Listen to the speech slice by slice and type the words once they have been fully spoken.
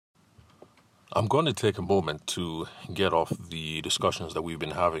I'm going to take a moment to get off the discussions that we've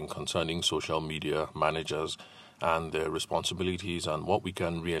been having concerning social media managers and their responsibilities and what we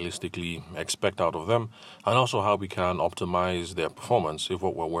can realistically expect out of them, and also how we can optimize their performance if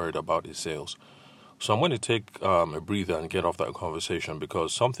what we're worried about is sales. So I'm going to take a breather and get off that conversation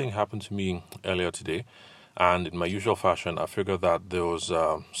because something happened to me earlier today, and in my usual fashion, I figured that there was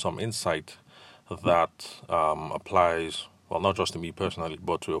some insight that applies, well, not just to me personally,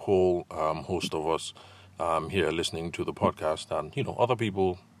 but to a whole host of us here listening to the podcast, and other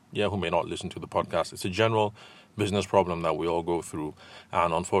people, yeah, who may not listen to the podcast. It's a general business problem that we all go through,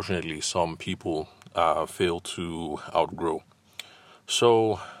 and unfortunately, some people fail to outgrow.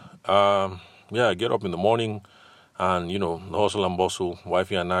 So, yeah, I get up in the morning and, the hustle and bustle,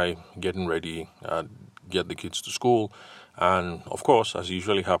 wifey and I getting ready, get the kids to school. And of course, as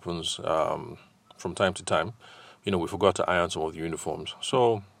usually happens from time to time, we forgot to iron some of the uniforms.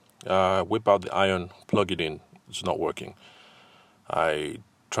 So, whip out the iron, plug it in. It's not working. I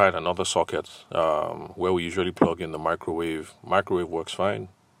tried another socket where we usually plug in the microwave. Microwave works fine.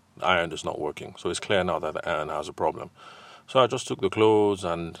 The iron is not working. So it's clear now that the iron has a problem. So I just took the clothes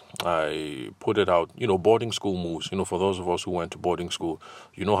and I put it out. Boarding school moves. For those of us who went to boarding school,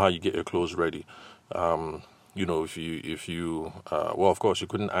 you know how you get your clothes ready. Well, of course, you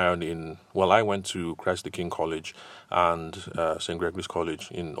couldn't iron in. Well, I went to Christ the King College and St. Gregory's College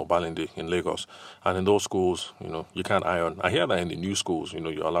in Obalende in Lagos. And in those schools, you can't iron. I hear that in the new schools,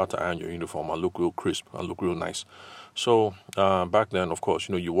 you're allowed to iron your uniform and look real crisp and look real nice. So back then, of course,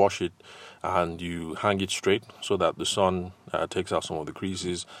 you wash it and you hang it straight so that the sun takes out some of the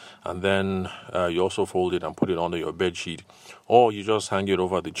creases. And then you also fold it and put it under your bed sheet. Or you just hang it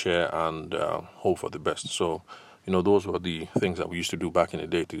over the chair and hope for the best. So, those were the things that we used to do back in the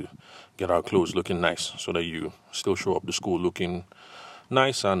day to get our clothes looking nice so that you still show up to school looking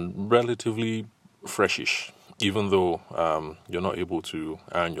nice and relatively freshish, even though you're not able to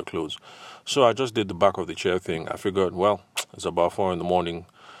iron your clothes. So I just did the back of the chair thing. I figured, well, it's about 4 in the morning.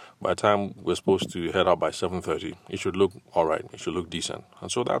 By the time we're supposed to head out by 7:30, it should look all right. It should look decent.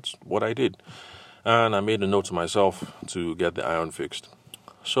 And so that's what I did. And I made a note to myself to get the iron fixed.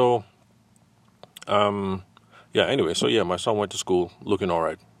 So, yeah, my son went to school looking all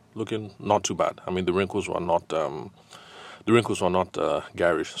right. Looking not too bad. I mean, the wrinkles were not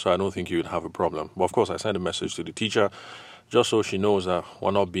garish, so I don't think he would have a problem. But of course, I sent a message to the teacher just so she knows that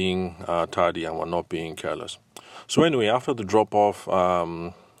we're not being tardy and we're not being careless. So anyway, after the drop-off,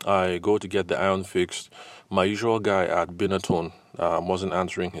 I go to get the iron fixed. My usual guy at Binatone wasn't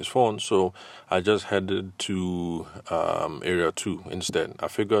answering his phone, so I just headed to Area 2 instead. I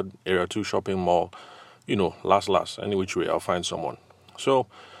figured Area 2 shopping mall, last, any which way, I'll find someone. So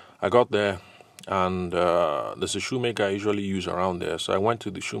I got there, and there's a shoemaker I usually use around there. So I went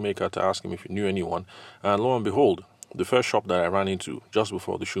to the shoemaker to ask him if he knew anyone, and lo and behold, the first shop that I ran into just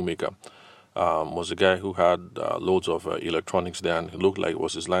before the shoemaker was a guy who had loads of electronics there, and it looked like it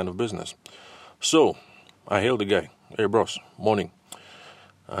was his line of business. So I hailed the guy. Hey, bros, morning.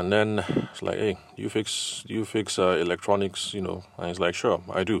 And then it's like, hey, do you fix electronics? And he's like, sure,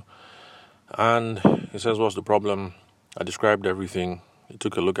 I do. And he says, what's the problem? I described everything. He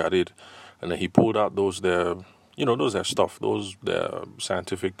took a look at it, and then he pulled out those there stuff, those their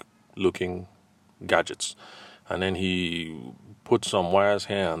scientific looking gadgets. And then he put some wires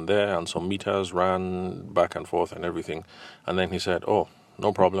here and there, and some meters ran back and forth and everything. And then he said, oh,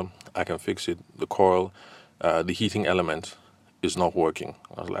 no problem, I can fix it. The coil, the heating element is not working.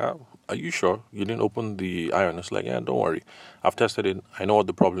 I was like, are you sure? You didn't open the iron? It's like, yeah, don't worry. I've tested it. I know what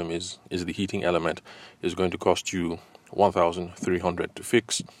the problem is the heating element is going to cost you 1,300 to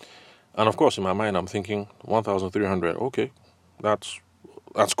fix. And of course, in my mind, I'm thinking 1,300. Okay, that's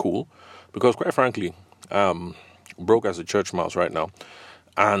cool, because quite frankly, broke as a church mouse right now,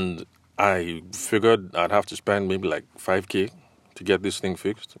 and I figured I'd have to spend maybe like 5K to get this thing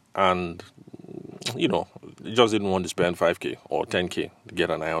fixed, and just didn't want to spend 5K or 10K to get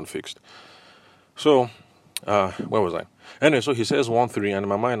an iron fixed. So, where was I? Anyway, so he says 1.3, and in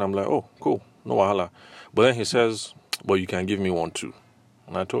my mind I'm like, oh, cool, no wahala. But then he says, well, you can give me 1.2.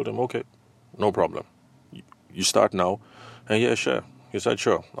 And I told him, okay, no problem. You start now? And yeah, sure. He said,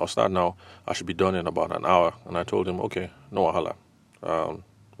 sure, I'll start now. I should be done in about an hour. And I told him, okay, no wahala. Why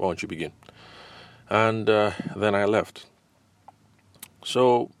don't you begin? And then I left.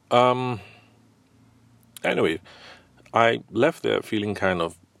 So, anyway, I left there feeling kind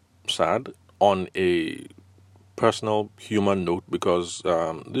of sad on a personal human note, because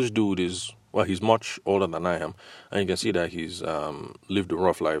this dude is, well, he's much older than I am, and you can see that he's lived a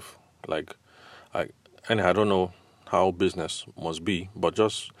rough life. Like, I don't know how business must be, but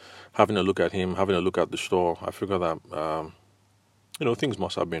just having a look at him, having a look at the store, I figured that, things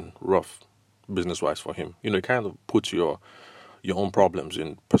must have been rough business-wise for him. It kind of puts your own problems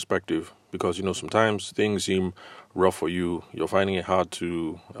in perspective because, sometimes things seem rough for you. You're finding it hard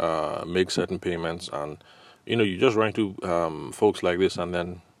to make certain payments and, you just run into folks like this and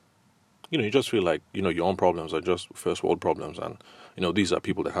then, you just feel like, your own problems are just first world problems and, these are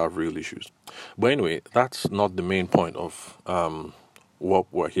people that have real issues. But anyway, that's not the main point of what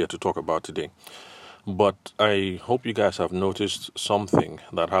we're here to talk about today. But I hope you guys have noticed something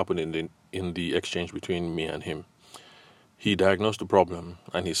that happened in the exchange between me and him. He diagnosed the problem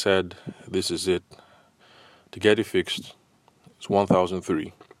and he said, this is it. To get it fixed, it's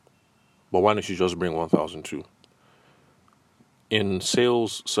 1,003. But why don't you just bring 1,002? In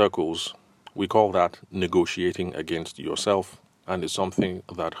sales circles, we call that negotiating against yourself, and it's something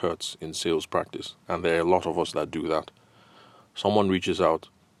that hurts in sales practice. And there are a lot of us that do that. Someone reaches out,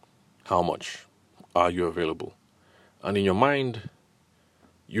 how much are you available? And in your mind,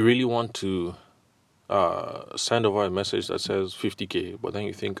 you really want to send over a message that says 50K, but then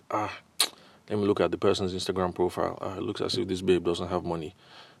you think, let me look at the person's Instagram profile. It looks as if this babe doesn't have money.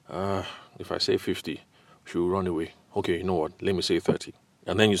 If I say 50, she will run away. Okay, you know what? Let me say 30.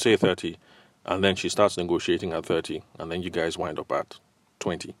 And then you say 30, and then she starts negotiating at 30, and then you guys wind up at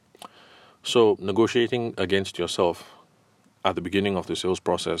 20. So negotiating against yourself at the beginning of the sales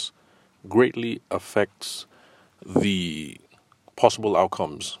process greatly affects the possible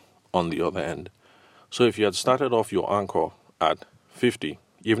outcomes on the other end. So if you had started off your anchor at 50,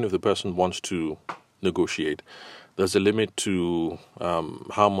 even if the person wants to negotiate, there's a limit to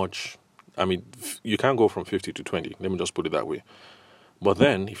how much. I mean, you can't go from 50 to 20. Let me just put it that way. But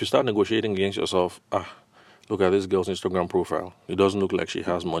then, if you start negotiating against yourself, look at this girl's Instagram profile. It doesn't look like she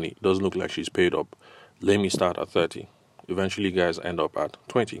has money. It doesn't look like she's paid up. Let me start at 30. Eventually, guys end up at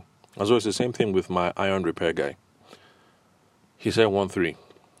 20. And so it's the same thing with my iron repair guy. He said 1.3.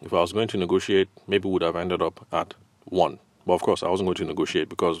 If I was going to negotiate, maybe would have ended up at 1. But of course, I wasn't going to negotiate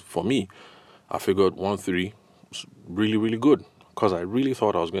because for me, I figured 1.3 was really, really good because I really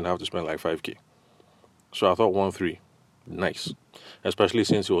thought I was going to have to spend like 5K. So I thought 1.3, nice. Especially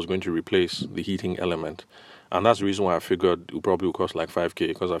since it was going to replace the heating element. And that's the reason why I figured it probably would cost like 5K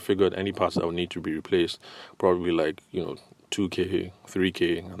because I figured any parts that would need to be replaced, probably like, 2K,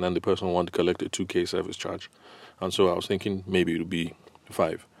 3K, and then the person wanted to collect a 2K service charge. And so I was thinking maybe it would be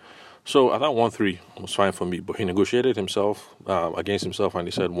 5. So I thought 1.3 was fine for me, but he negotiated himself against himself and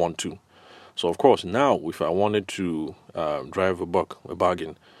he said 1.2. So of course now if I wanted to drive a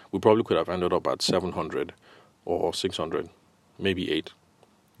bargain, we probably could have ended up at 700 or 600, maybe 8.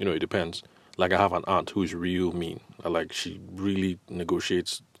 It depends. Like I have an aunt who's real mean. She really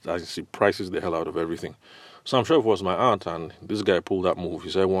negotiates. She prices the hell out of everything. So I'm sure if it was my aunt and this guy pulled that move, he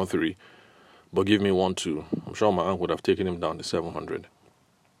said 1.3, but give me 1.2. I'm sure my aunt would have taken him down to 700.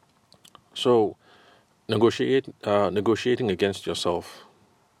 So, negotiating against yourself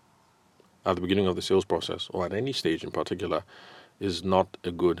at the beginning of the sales process, or at any stage in particular, is not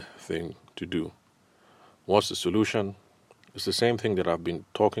a good thing to do. What's the solution? It's the same thing that I've been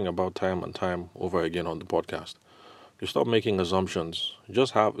talking about time and time over again on the podcast. You stop making assumptions.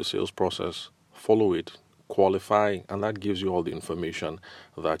 Just have a sales process, follow it, qualify, and that gives you all the information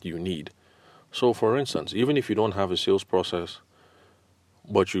that you need. So, for instance, even if you don't have a sales process,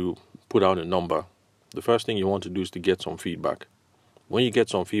 but you put out a number, the first thing you want to do is to get some feedback. When you get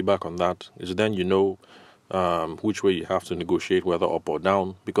some feedback on that, is then you know which way you have to negotiate, whether up or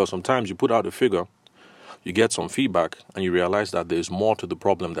down. Because sometimes you put out a figure, you get some feedback, and you realize that there's more to the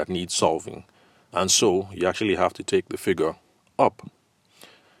problem that needs solving. And so you actually have to take the figure up.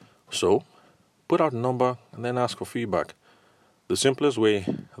 So put out a number and then ask for feedback. The simplest way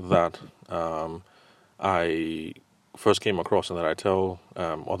that I first came across and that I tell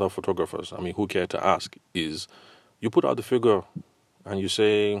other photographers, who care to ask, is you put out the figure and you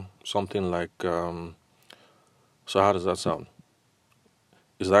say something like, so how does that sound?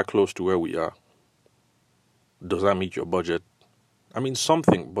 Is that close to where we are? Does that meet your budget?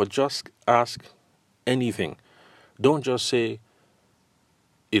 Something, but just ask anything. Don't just say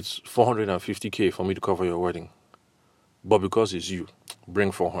it's 450K for me to cover your wedding, but because it's you,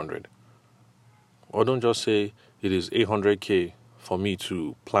 bring 400. Or don't just say it is 800K for me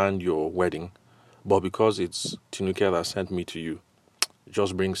to plan your wedding, but because it's Tinuke that sent me to you,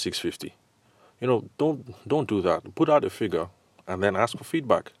 just bring 650. Don't do that. Put out a figure and then ask for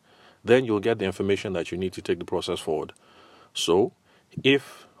feedback. Then you'll get the information that you need to take the process forward. So,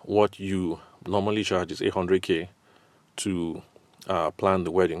 if what you normally charge is 800K to plan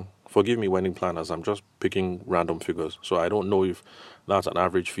the wedding Forgive me, wedding planners, I'm just picking random figures. So I don't know if that's an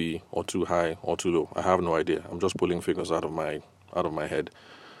average fee or too high or too low. I have no idea. I'm just pulling figures out of my head.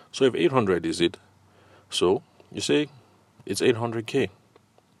 So if 800 is it, so you say it's 800K.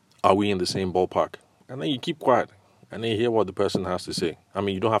 Are we in the same ballpark? And then you keep quiet and then you hear what the person has to say. I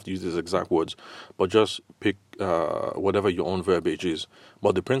mean, you don't have to use these exact words, but just pick whatever your own verbiage is.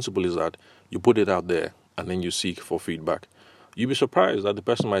 But the principle is that you put it out there and then you seek for feedback. You'd be surprised that the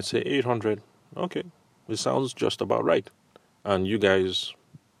person might say 800. Okay, it sounds just about right. And you guys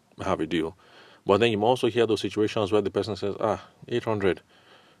have a deal. But then you also hear those situations where the person says, 800.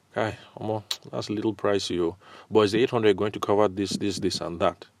 Guy, that's a little pricey. But is the 800 going to cover this, and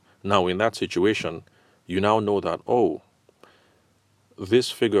that? Now, in that situation, you now know that, this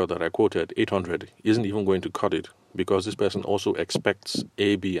figure that I quoted, 800, isn't even going to cut it because this person also expects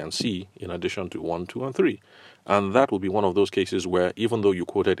A, B, and C in addition to 1, 2, and 3. And that will be one of those cases where even though you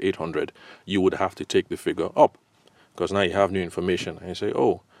quoted 800, you would have to take the figure up because now you have new information. And you say,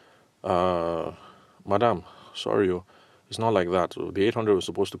 madam, sorry, it's not like that. So the 800 was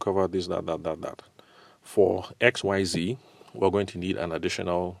supposed to cover this, that. For XYZ, we're going to need an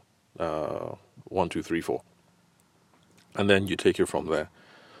additional 1, 2, 3, 4. And then you take it from there.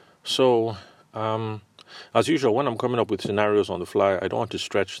 So, as usual, when I'm coming up with scenarios on the fly, I don't want to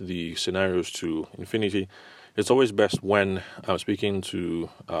stretch the scenarios to infinity. It's always best when I'm speaking to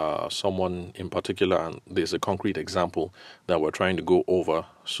someone in particular and there's a concrete example that we're trying to go over.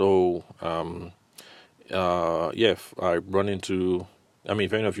 So, if I run into,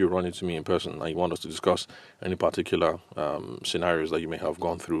 if any of you run into me in person and you want us to discuss any particular scenarios that you may have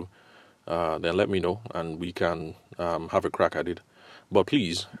gone through, then let me know and we can have a crack at it. But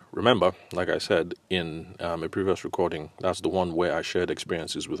please remember, like I said in a previous recording, that's the one where I shared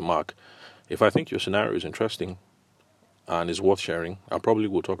experiences with Mark. If I think your scenario is interesting and is worth sharing, I probably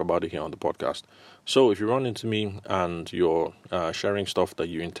will talk about it here on the podcast. So if you run into me and you're sharing stuff that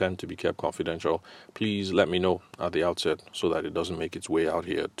you intend to be kept confidential, please let me know at the outset so that it doesn't make its way out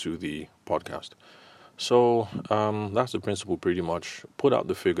here to the podcast. So that's the principle pretty much. Put out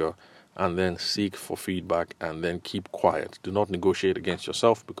the figure and then seek for feedback and then keep quiet. Do not negotiate against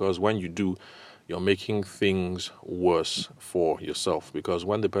yourself because when you do, you're making things worse for yourself because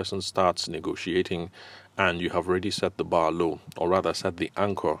when the person starts negotiating and you have already set the bar low, or rather set the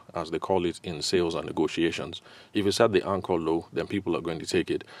anchor, as they call it in sales and negotiations, if you set the anchor low, then people are going to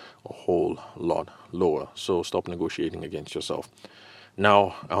take it a whole lot lower. So stop negotiating against yourself.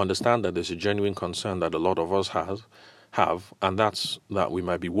 Now, I understand that there's a genuine concern that a lot of us have, and that's that we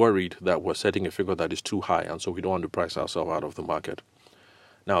might be worried that we're setting a figure that is too high, and so we don't want to price ourselves out of the market.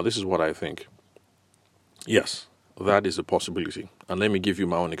 Now, this is what I think. Yes, that is a possibility. And let me give you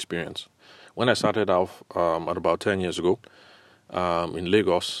my own experience. When I started off at about 10 years ago in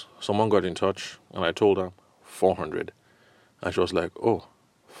Lagos, someone got in touch and I told her 400. And she was like,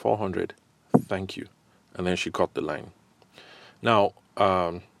 400, thank you. And then she cut the line. Now,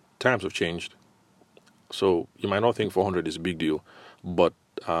 times have changed. So you might not think 400 is a big deal, but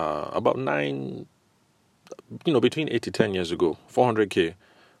about between 8 to 10 years ago, 400K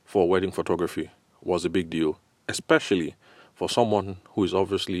for wedding photography was a big deal, especially for someone who is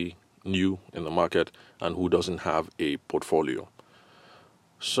obviously new in the market and who doesn't have a portfolio.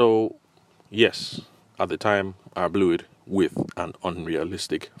 So, yes, at the time, I blew it with an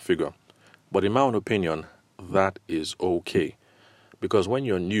unrealistic figure. But in my own opinion, that is okay. Because when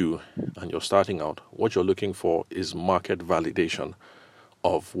you're new and you're starting out, what you're looking for is market validation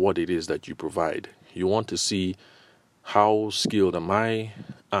of what it is that you provide. You want to see how skilled am I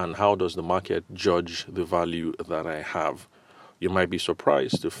and how does the market judge the value that I have. You might be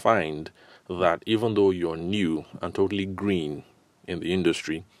surprised to find that even though you're new and totally green in the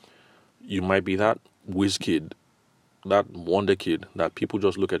industry, you might be that whiz kid, that wonder kid that people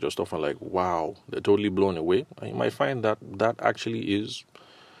just look at your stuff and like, wow, they're totally blown away. And you might find that actually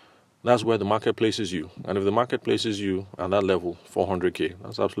that's where the market places you. And if the market places you at that level, 400K,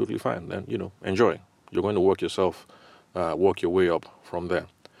 that's absolutely fine. Then, enjoy. You're going to work your way up from there.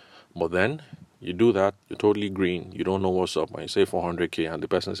 But then you do that, you're totally green, you don't know what's up, and you say 400K and the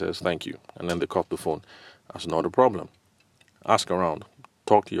person says thank you, and then they cut the phone. That's not a problem. Ask around,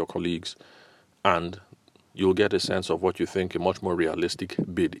 talk to your colleagues, and you'll get a sense of what you think a much more realistic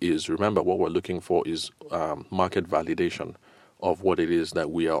bid is. Remember, what we're looking for is market validation of what it is that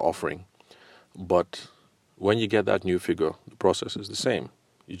we are offering. But when you get that new figure, the process is the same.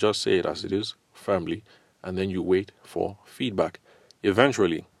 You just say it as it is, firmly, and then you wait for feedback.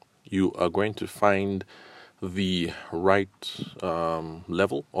 Eventually, you are going to find the right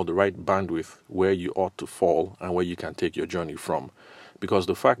level or the right bandwidth where you ought to fall and where you can take your journey from. Because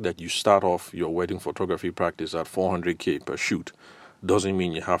the fact that you start off your wedding photography practice at 400K per shoot doesn't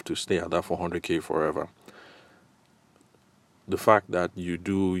mean you have to stay at that 400K forever. The fact that you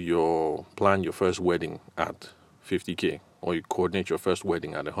plan your first wedding at 50K, or you coordinate your first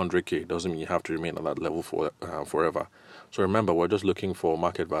wedding at 100K, doesn't mean you have to remain at that level forever. So remember, we're just looking for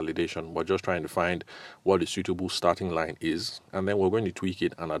market validation. We're just trying to find what the suitable starting line is, and then we're going to tweak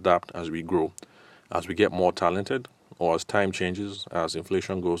it and adapt as we grow, as we get more talented, or as time changes, as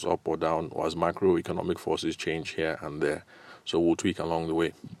inflation goes up or down, or as macroeconomic forces change here and there. So we'll tweak along the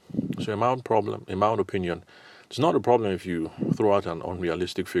way. So in my own opinion, it's not a problem if you throw out an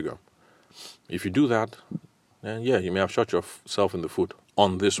unrealistic figure. If you do that, then yeah, you may have shot yourself in the foot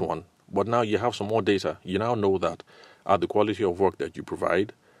on this one. But now you have some more data. You now know that at the quality of work that you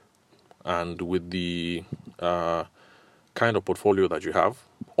provide, and with the kind of portfolio that you have,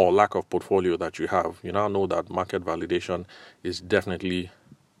 or lack of portfolio that you have, you now know that market validation is definitely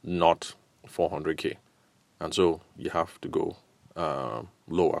not 400K. And so you have to go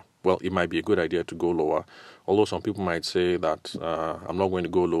lower. Well, it might be a good idea to go lower, although some people might say that I'm not going to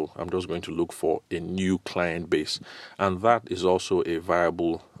go low, I'm just going to look for a new client base. And that is also a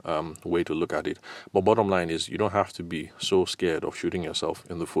viable way to look at it. But bottom line is, you don't have to be so scared of shooting yourself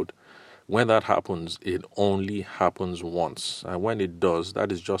in the foot. When that happens, it only happens once. And when it does,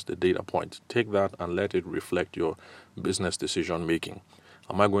 that is just a data point. Take that and let it reflect your business decision making.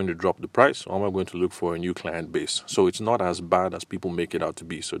 Am I going to drop the price, or am I going to look for a new client base? So it's not as bad as people make it out to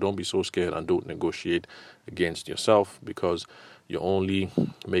be. So don't be so scared and don't negotiate against yourself, because you're only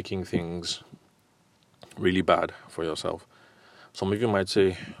making things really bad for yourself. Some of you might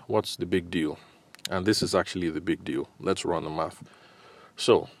say, what's the big deal? And this is actually the big deal. Let's run the math.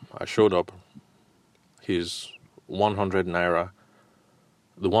 So I showed up, his 100 naira,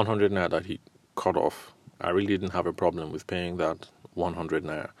 the 100 naira that he cut off, I really didn't have a problem with paying that 100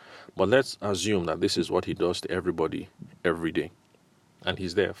 naira. But let's assume that this is what he does to everybody every day, and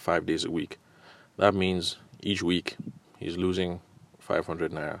he's there 5 days a week. That means each week he's losing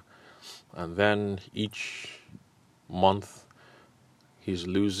 500 naira, and then each month he's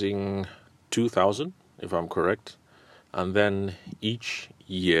losing 2,000, if I'm correct, and then each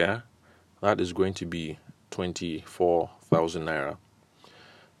year that is going to be 24,000 naira.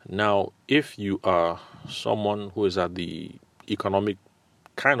 Now, if you are someone who is at the economic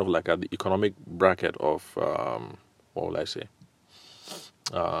bracket of what will I say?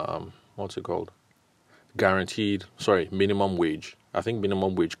 What's it called? Minimum wage. I think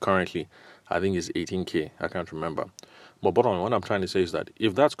minimum wage currently, is 18K. I can't remember. But bottom line, what I'm trying to say is that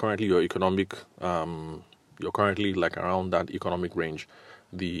if that's currently your economic, you're currently like around that economic range,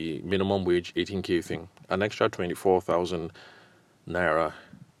 the minimum wage 18K thing, an extra 24,000 naira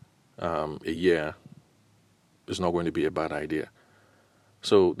a year is not going to be a bad idea.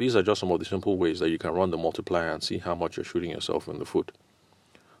 So these are just some of the simple ways that you can run the multiplier and see how much you're shooting yourself in the foot.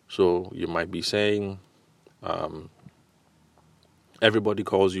 So you might be saying, everybody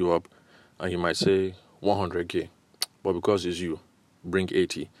calls you up and you might say 100K, but because it's you, bring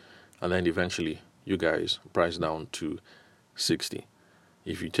 80, and then eventually you guys price down to 60.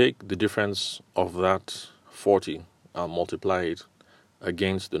 If you take the difference of that 40 and multiply it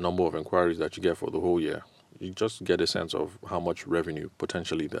against the number of inquiries that you get for the whole year, you just get a sense of how much revenue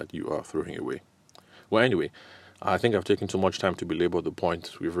potentially that you are throwing away. Well, anyway, I think I've taken too much time to belabor the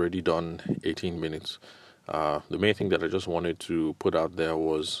point. We've already done 18 minutes. The main thing that I just wanted to put out there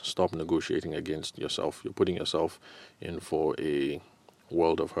was stop negotiating against yourself. You're putting yourself in for a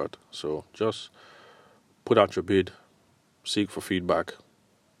world of hurt. So just put out your bid, seek for feedback.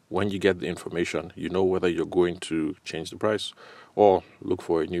 When you get the information, you know whether you're going to change the price or look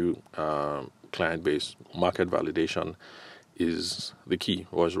for a new client base. Market validation is the key,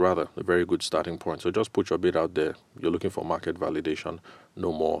 or is rather a very good starting point. So just put your bid out there. You're looking for market validation,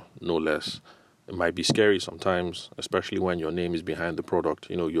 no more, no less. It might be scary sometimes, especially when your name is behind the product.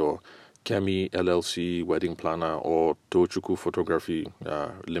 You know, your Kemi LLC wedding planner or Tochukwu Photography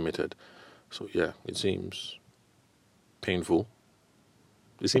Limited. So yeah, it seems painful.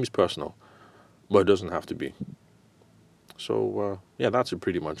 It seems personal, but it doesn't have to be. So, yeah, that's it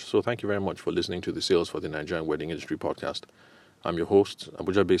pretty much. So thank you very much for listening to the Sales for the Nigerian Wedding Industry podcast. I'm your host,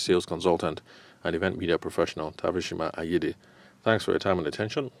 Abuja-based sales consultant and event media professional, Tavishima Ayede. Thanks for your time and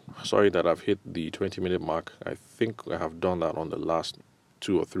attention. Sorry that I've hit the 20-minute mark. I think I have done that on the last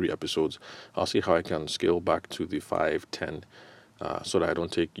 2 or 3 episodes. I'll see how I can scale back to the 5, 10, so that I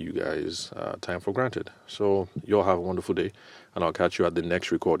don't take you guys' time for granted. So you all have a wonderful day, and I'll catch you at the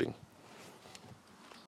next recording.